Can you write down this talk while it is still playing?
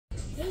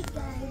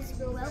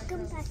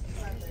Welcome back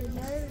to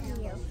another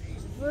video.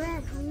 We're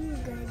at Home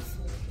Goods.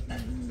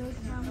 Look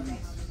how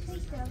much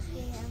stuff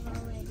they have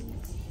already.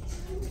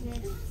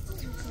 Yes,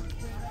 it's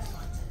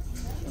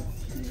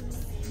huge.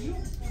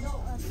 Here's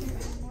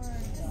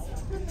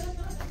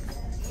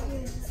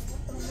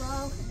the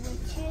raw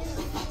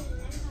witches.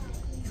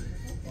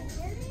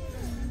 Here's some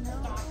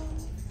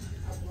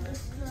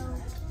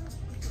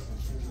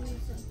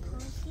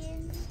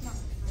pumpkins.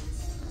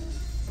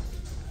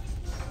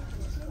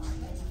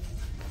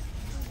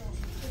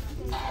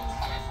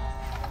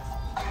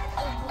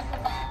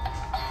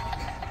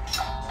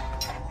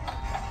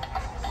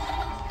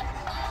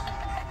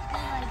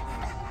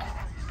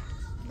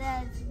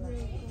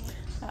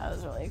 That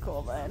was really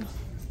cool, bud.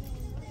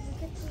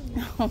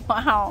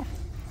 Wow.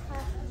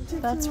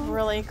 That's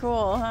really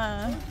cool,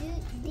 huh?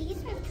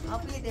 I'll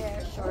be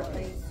there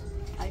shortly.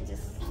 I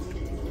just need to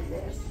do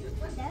this.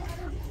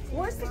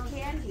 Where's the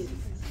candy?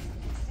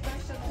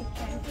 Specialty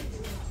candy.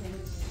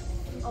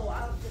 Oh,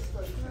 I'll just go.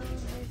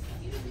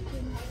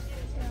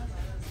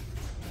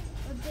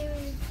 There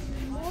is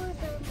more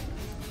of them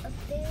up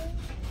there.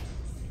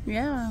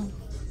 Yeah.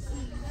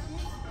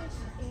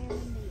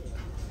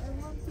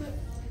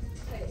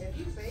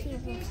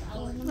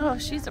 Oh,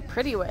 she's a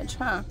pretty witch,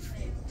 huh?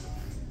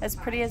 As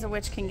pretty as a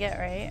witch can get,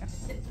 right?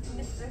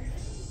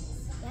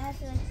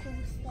 That's a cool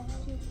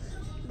statue.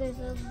 There's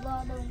a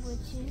lot of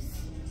witches.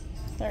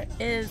 There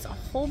is a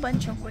whole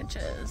bunch of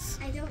witches.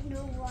 I don't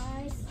know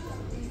why.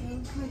 There's a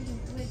bunch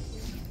of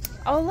witches.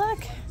 Oh,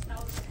 look.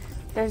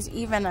 There's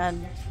even a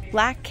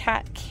black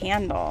cat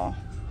candle.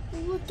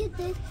 Look at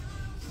this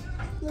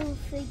little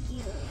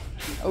figure.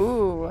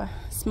 Ooh,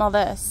 smell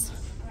this.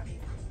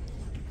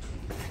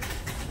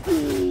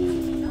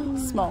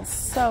 Smells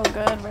so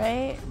good,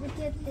 right? Look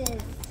at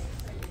this.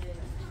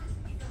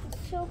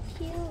 It's so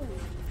cute.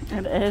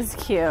 It is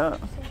cute.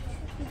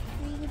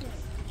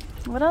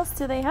 What else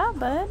do they have,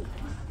 bud?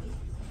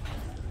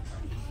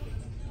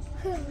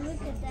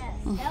 Look at that.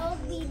 That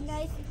would be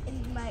nice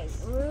in my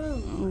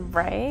room.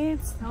 Right?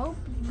 That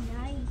would be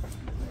nice.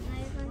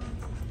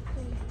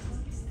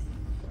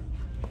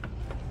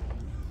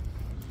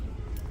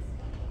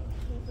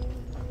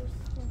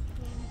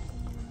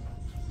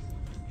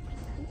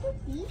 Look at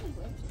these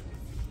witches.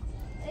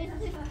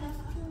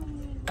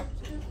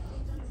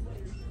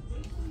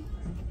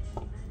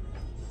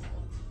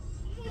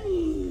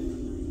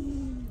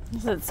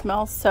 Does it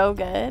smell so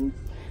good?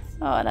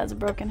 Oh, it has a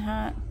broken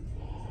hat.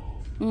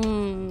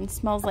 Mmm,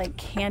 smells like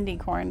candy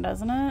corn,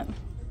 doesn't it? Look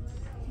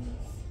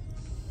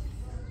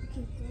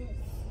at this.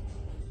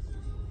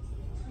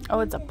 Oh,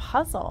 it's a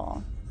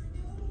puzzle.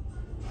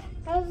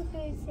 I was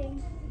gonna say,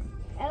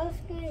 I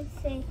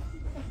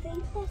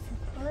think that's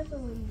a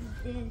puzzle in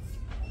this.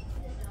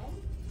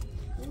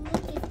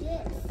 Look at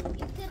this.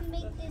 You could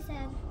make this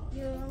at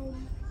your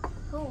own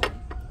home.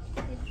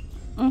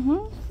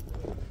 Mm-hmm.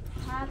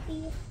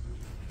 Happy.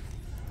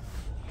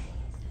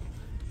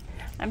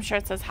 I'm sure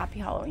it says Happy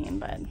Halloween,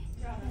 bud.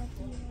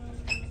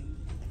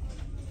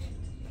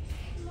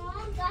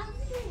 Mom, that's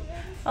cool.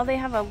 Oh, they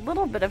have a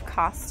little bit of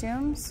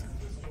costumes.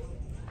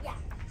 Yeah.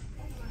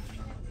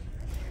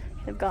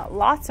 They've got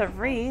lots of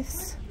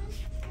wreaths.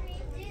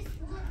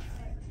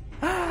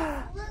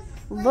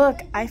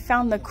 Look, I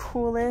found the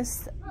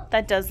coolest.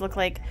 That does look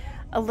like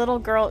a little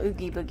girl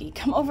Oogie Boogie.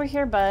 Come over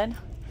here, bud.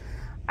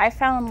 I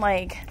found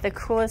like the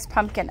coolest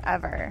pumpkin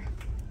ever.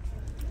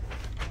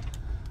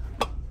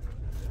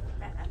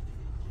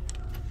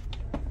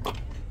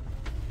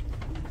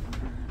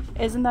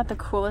 Isn't that the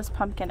coolest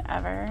pumpkin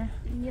ever?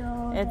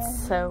 Yo,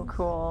 It's so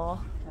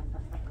cool.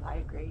 I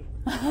agree.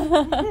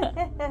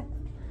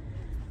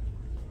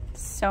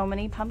 So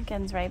many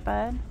pumpkins, right,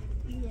 bud?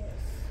 yes.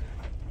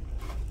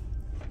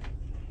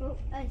 Oh,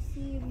 I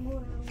see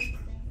more.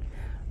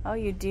 Oh,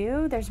 you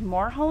do? There's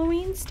more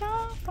Halloween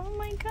stuff? Oh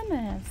my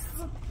goodness.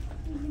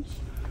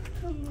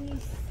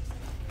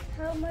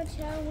 How much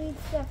Halloween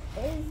stuff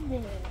is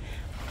there?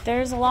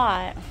 There's a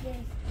lot.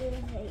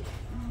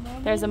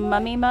 There's a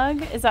mummy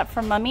mug. Is that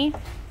for Mummy?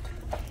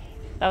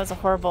 That was a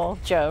horrible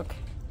joke.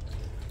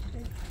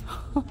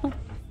 Look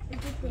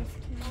at this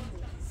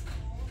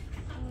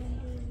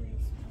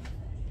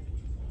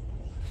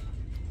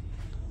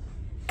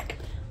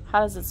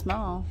How does it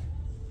smell?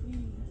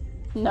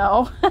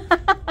 No.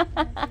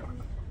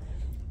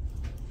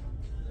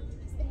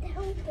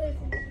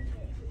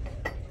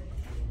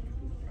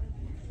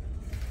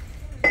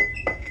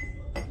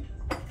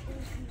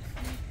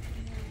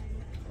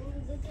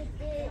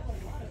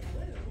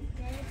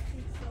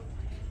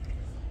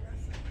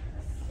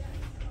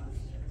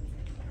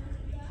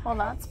 Well,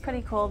 that's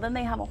pretty cool. Then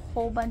they have a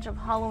whole bunch of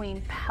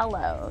Halloween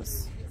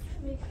pillows.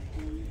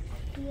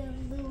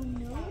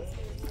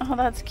 Oh,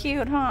 that's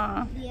cute,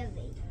 huh? There's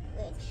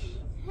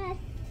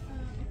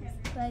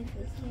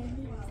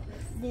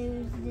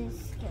this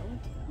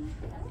skeleton.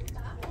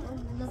 Oh,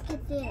 look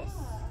at this.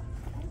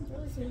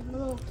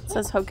 It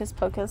says Hocus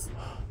Pocus.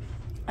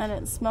 And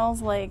it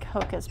smells like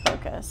Hocus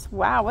Pocus.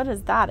 Wow, what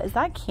is that? Is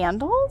that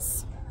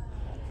candles?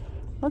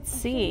 Let's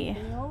see.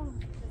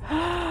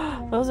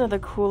 Those are the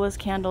coolest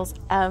candles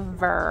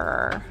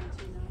ever.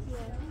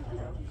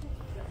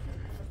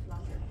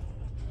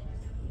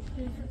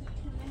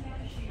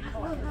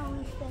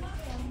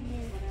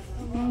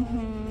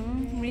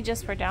 We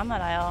just were down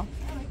that aisle.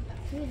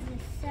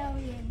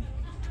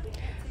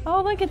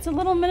 Oh, look, it's a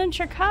little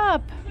miniature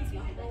cup.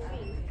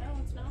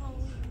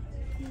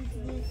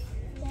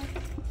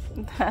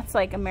 That's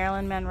like a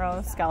Marilyn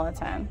Monroe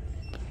skeleton.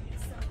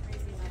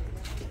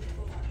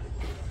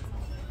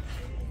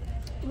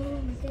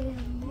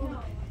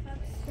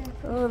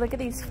 Oh, look at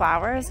these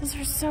flowers. Those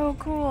are so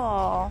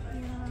cool.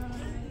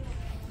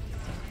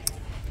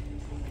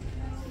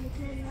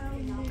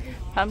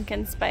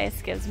 Pumpkin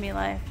spice gives me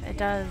life. It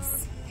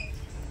does.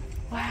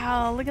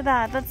 Wow, look at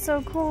that. That's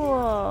so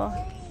cool.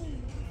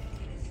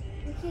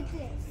 Look at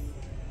this.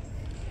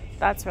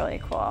 That's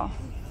really cool.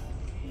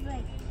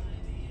 Like,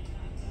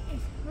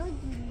 it's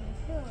hugging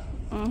the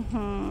pillow.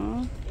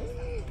 Mm-hmm.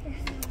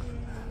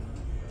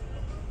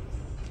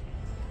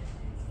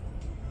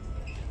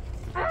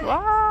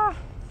 Wow.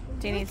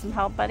 Do you need some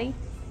help, buddy?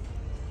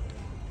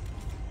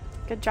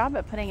 Good job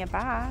at putting it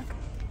back.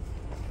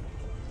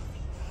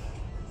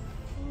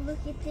 Look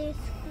at this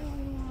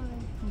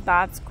one.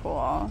 That's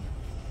cool.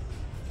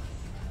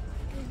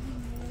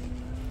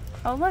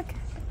 Oh, look.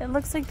 It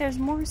looks like there's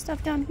more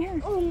stuff down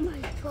here. Oh my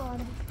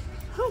god.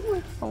 How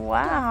much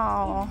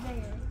Wow. stuff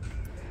is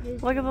there?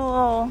 Look at the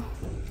little...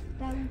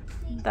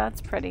 Bouncy.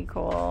 That's pretty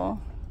cool.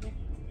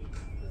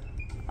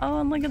 Oh,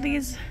 and look at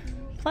these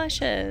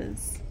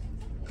plushes.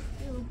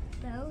 Little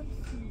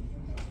bouncy.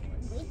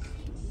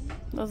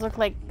 Those look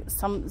like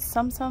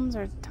sum-sums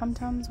or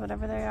tum-tums,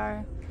 whatever they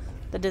are.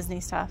 The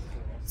Disney stuff.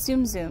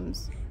 Zoom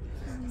Zooms.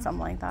 Something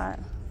like that.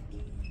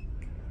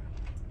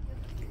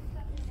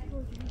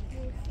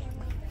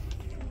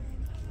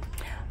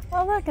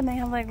 Oh, look, and they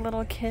have like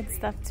little kid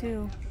stuff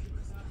too.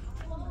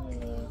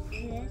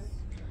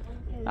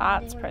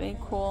 That's pretty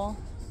cool.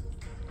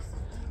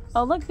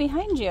 Oh, look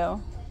behind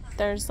you.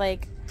 There's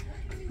like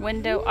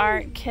window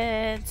art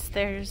kits.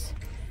 There's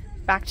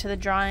back to the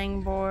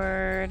drawing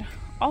board.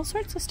 All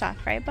sorts of stuff,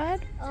 right,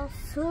 bud? All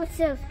sorts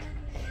of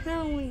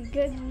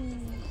good.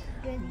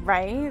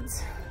 Right?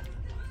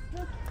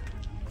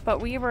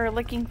 But we were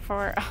looking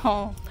for,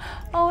 oh,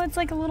 it's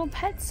like a little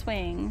pet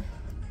swing.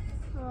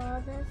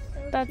 Oh,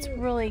 That's cute.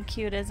 really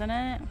cute, isn't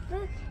it?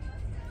 Look.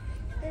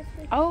 This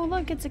is Oh,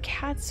 look, it's a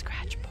cat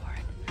scratch board.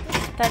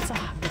 That's a,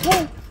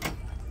 whoa.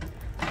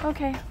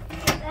 Okay,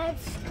 That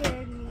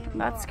scared me a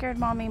that lot. scared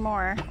mommy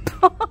more.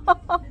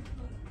 All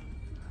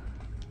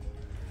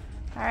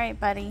right,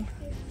 buddy.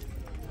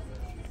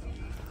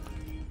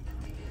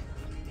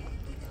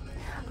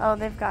 Oh,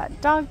 they've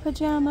got dog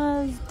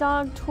pajamas,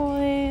 dog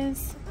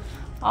toys,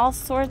 all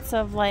sorts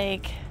of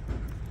like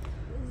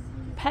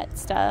pet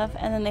stuff,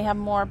 and then they have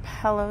more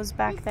pillows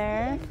back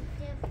there.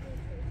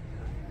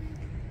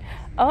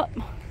 Oh,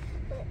 But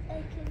I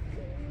can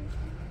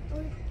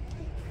see.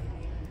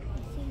 I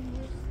see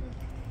this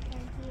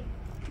right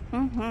here.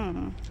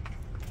 mm-hmm.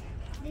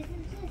 This is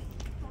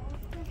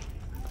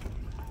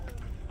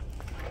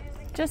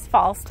Just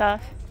fall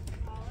stuff.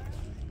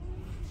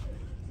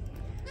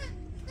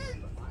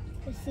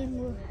 the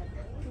symbol.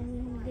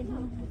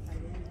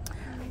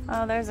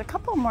 Oh, there's a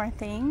couple more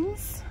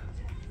things.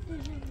 Look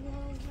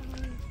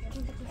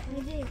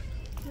at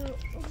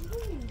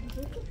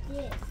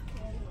this.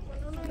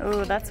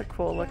 Oh, that's a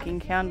cool looking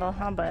candle,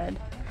 huh, bud?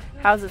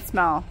 How's it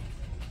smell?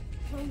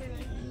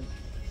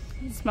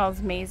 It smells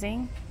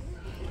amazing.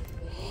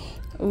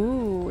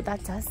 Ooh,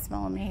 that does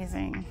smell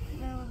amazing.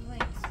 Smells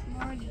like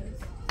Smarties.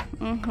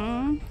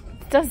 Mm-hmm.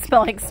 It does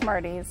smell like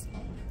Smarties.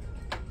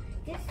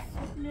 This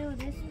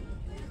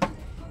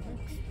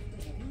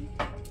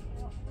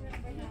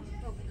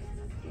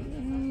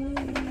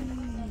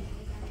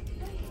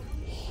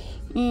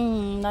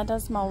That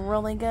does smell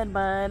really good,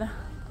 bud.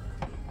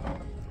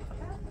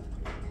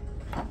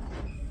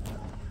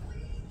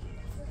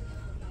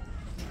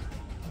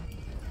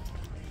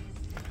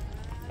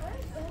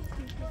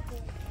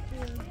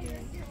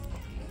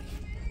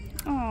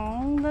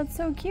 Oh, that's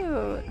so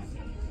cute.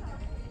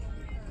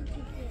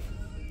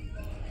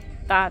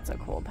 That's a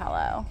cool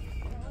pillow.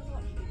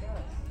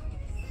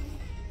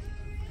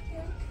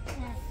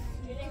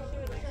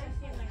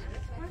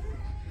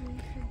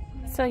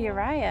 So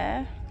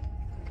Uriah,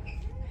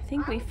 I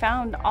think we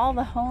found all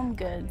the home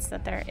goods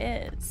that there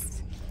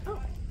is.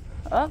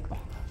 Oh,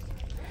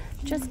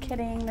 just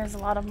kidding. There's a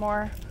lot of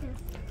more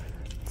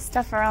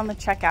stuff around the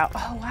checkout.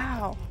 Oh,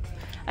 wow.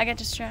 I got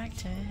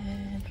distracted.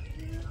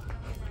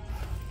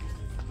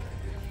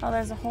 Oh,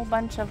 there's a whole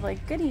bunch of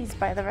like goodies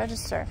by the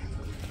register.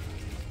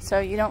 So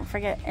you don't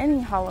forget any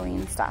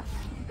Halloween stuff.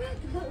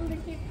 Look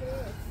at this.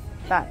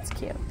 That's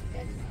cute.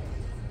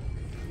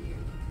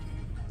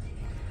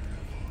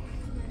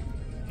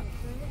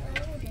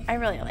 I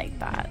really like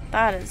that.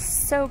 That is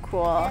so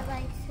cool. That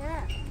lights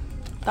up.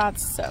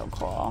 That's so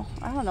cool.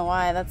 I don't know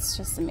why. That's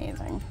just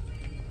amazing.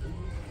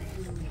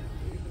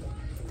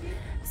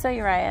 So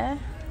Uriah,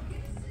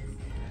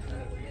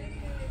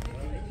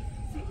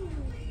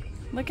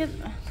 look at.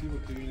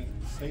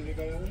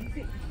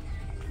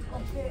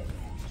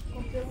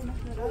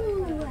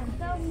 Ooh, I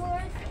found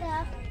more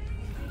stuff.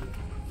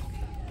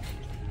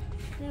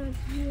 Down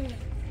here.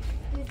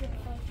 Here's a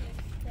bunch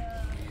of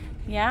stuff.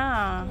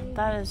 Yeah,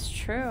 that is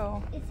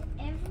true. It's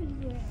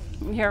everywhere.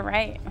 You're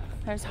right.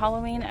 There's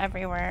Halloween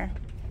everywhere.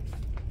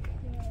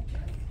 Yeah.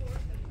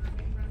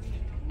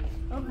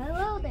 Oh,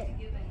 hello there.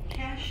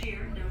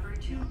 Cashier number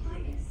 2,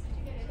 please.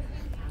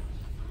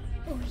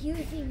 Oh,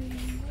 here's even more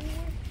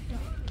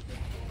stuff.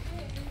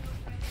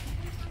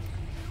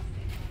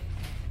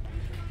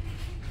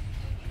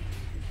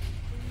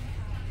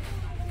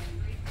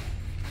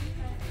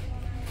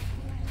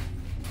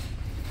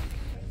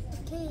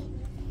 Okay,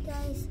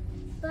 guys,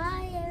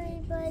 bye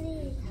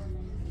everybody.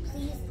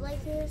 Please like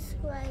and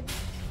subscribe,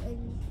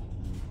 and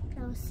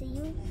I'll see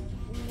you in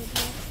the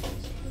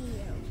next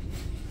video.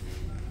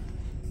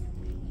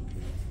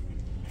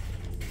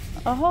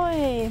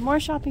 Ahoy! More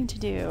shopping to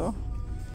do.